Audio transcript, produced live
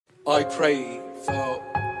I pray for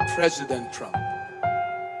President Trump. I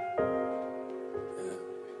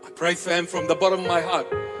pray for him from the bottom of my heart.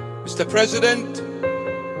 Mr. President,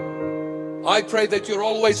 I pray that you're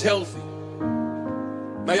always healthy.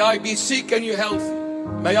 May I be sick and you're healthy.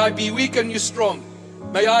 May I be weak and you're strong.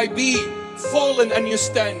 May I be fallen and you're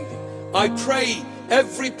standing. I pray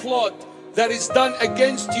every plot that is done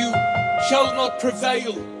against you shall not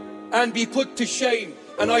prevail and be put to shame.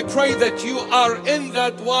 And I pray that you are in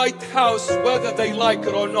that White House whether they like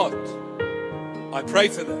it or not. I pray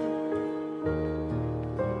for them.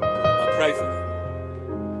 I pray for them.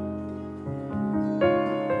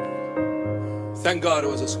 Thank God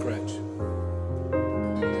it was a scratch.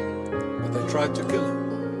 But they tried to kill him.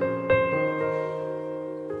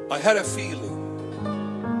 I had a feeling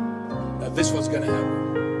that this was going to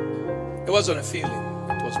happen. It wasn't a feeling.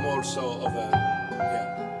 It was more so of a,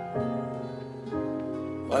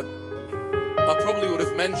 But I probably would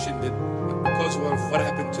have mentioned it because of what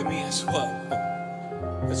happened to me as well.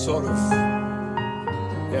 It sort of,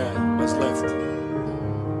 was left.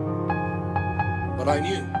 But I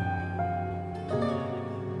knew.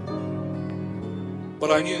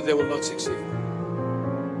 But I knew they will not succeed.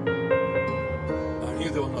 I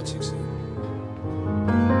knew they will not succeed.